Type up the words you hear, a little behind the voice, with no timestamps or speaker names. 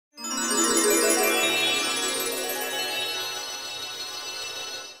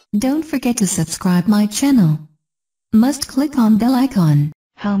Don't forget to subscribe my channel. Must click on bell icon.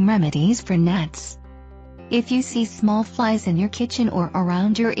 Home remedies for gnats. If you see small flies in your kitchen or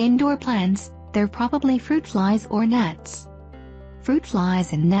around your indoor plants, they're probably fruit flies or gnats. Fruit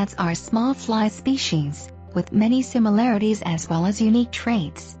flies and gnats are small fly species, with many similarities as well as unique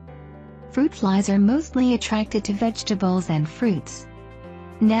traits. Fruit flies are mostly attracted to vegetables and fruits.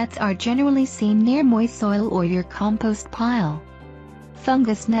 Gnats are generally seen near moist soil or your compost pile.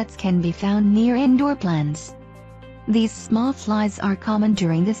 Fungus gnats can be found near indoor plants. These small flies are common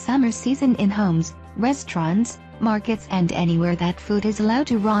during the summer season in homes, restaurants, markets and anywhere that food is allowed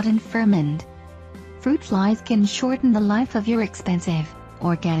to rot and ferment. Fruit flies can shorten the life of your expensive,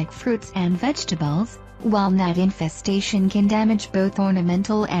 organic fruits and vegetables, while gnat infestation can damage both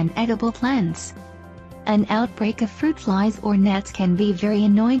ornamental and edible plants. An outbreak of fruit flies or gnats can be very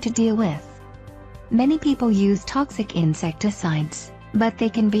annoying to deal with. Many people use toxic insecticides, but they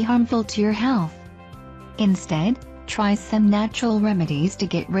can be harmful to your health. Instead, try some natural remedies to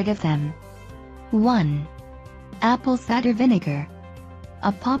get rid of them. 1. Apple cider vinegar.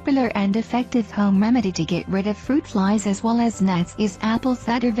 A popular and effective home remedy to get rid of fruit flies as well as gnats is apple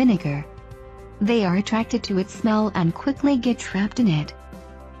cider vinegar. They are attracted to its smell and quickly get trapped in it.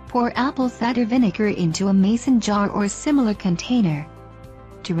 Pour apple cider vinegar into a mason jar or similar container.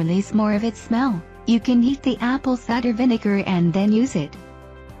 To release more of its smell, you can heat the apple cider vinegar and then use it.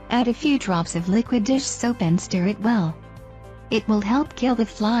 Add a few drops of liquid dish soap and stir it well. It will help kill the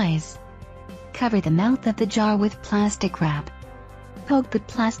flies. Cover the mouth of the jar with plastic wrap. Poke the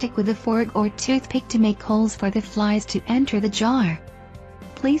plastic with a fork or toothpick to make holes for the flies to enter the jar.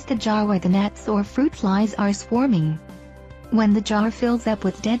 Place the jar where the gnats or fruit flies are swarming. When the jar fills up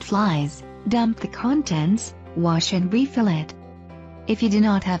with dead flies, dump the contents, wash and refill it. If you do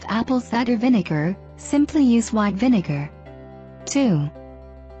not have apple cider vinegar, simply use white vinegar. 2.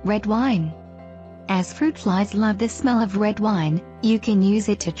 Red wine. As fruit flies love the smell of red wine, you can use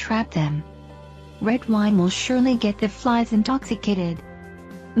it to trap them. Red wine will surely get the flies intoxicated.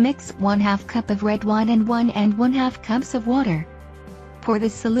 Mix 1/2 cup of red wine and 1 1/2 cups of water. Pour the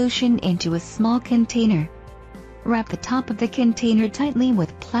solution into a small container. Wrap the top of the container tightly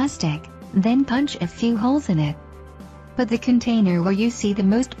with plastic, then punch a few holes in it. Put the container where you see the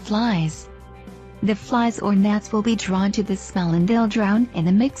most flies. The flies or gnats will be drawn to the smell and they'll drown in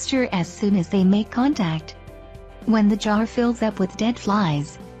the mixture as soon as they make contact. When the jar fills up with dead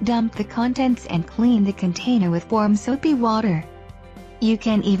flies, dump the contents and clean the container with warm soapy water. You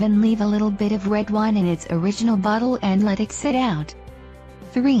can even leave a little bit of red wine in its original bottle and let it sit out.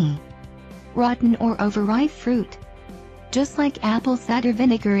 3. Rotten or overripe fruit. Just like apple cider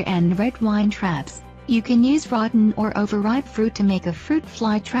vinegar and red wine traps, you can use rotten or overripe fruit to make a fruit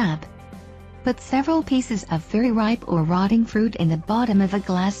fly trap. Put several pieces of very ripe or rotting fruit in the bottom of a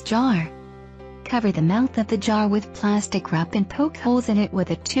glass jar. Cover the mouth of the jar with plastic wrap and poke holes in it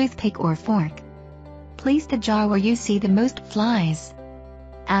with a toothpick or fork. Place the jar where you see the most flies.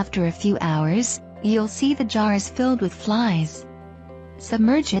 After a few hours, you'll see the jar is filled with flies.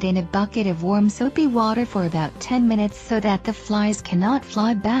 Submerge it in a bucket of warm soapy water for about 10 minutes so that the flies cannot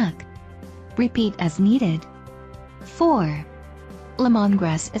fly back. Repeat as needed. 4.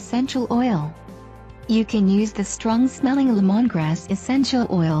 Lemongrass essential oil. You can use the strong-smelling lemongrass essential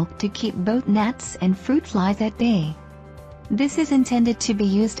oil to keep both gnats and fruit flies at bay. This is intended to be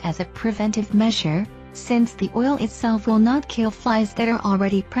used as a preventive measure, since the oil itself will not kill flies that are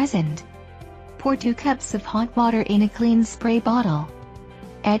already present. Pour 2 cups of hot water in a clean spray bottle.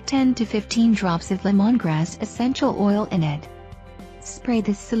 Add 10 to 15 drops of lemongrass essential oil in it. Spray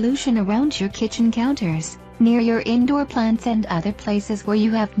this solution around your kitchen counters, near your indoor plants and other places where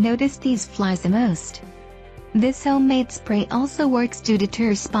you have noticed these flies the most. This homemade spray also works to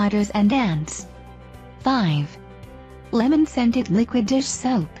deter spiders and ants. 5. Lemon-scented liquid dish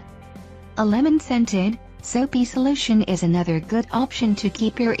soap. A lemon-scented, soapy solution is another good option to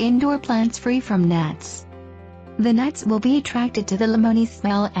keep your indoor plants free from gnats. The gnats will be attracted to the lemony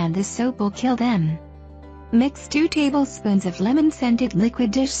smell and the soap will kill them. Mix 2 tablespoons of lemon-scented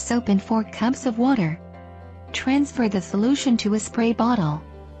liquid dish soap in 4 cups of water. Transfer the solution to a spray bottle.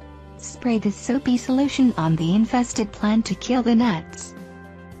 Spray the soapy solution on the infested plant to kill the gnats.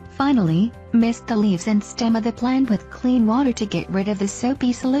 Finally, mist the leaves and stem of the plant with clean water to get rid of the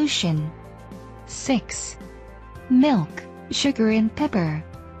soapy solution. 6. Milk, sugar and pepper.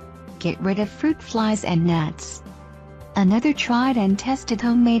 Get rid of fruit flies and gnats. Another tried and tested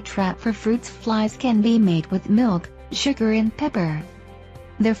homemade trap for fruit flies can be made with milk, sugar and pepper.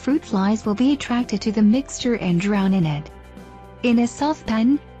 The fruit flies will be attracted to the mixture and drown in it. In a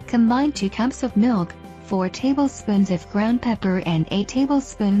saucepan, combine 2 cups of milk, 4 tablespoons of ground pepper and 8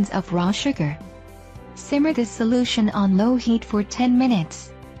 tablespoons of raw sugar. Simmer the solution on low heat for 10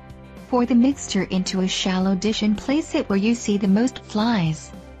 minutes. Pour the mixture into a shallow dish and place it where you see the most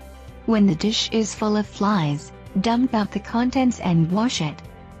flies. When the dish is full of flies, dump out the contents and wash it.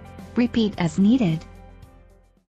 Repeat as needed.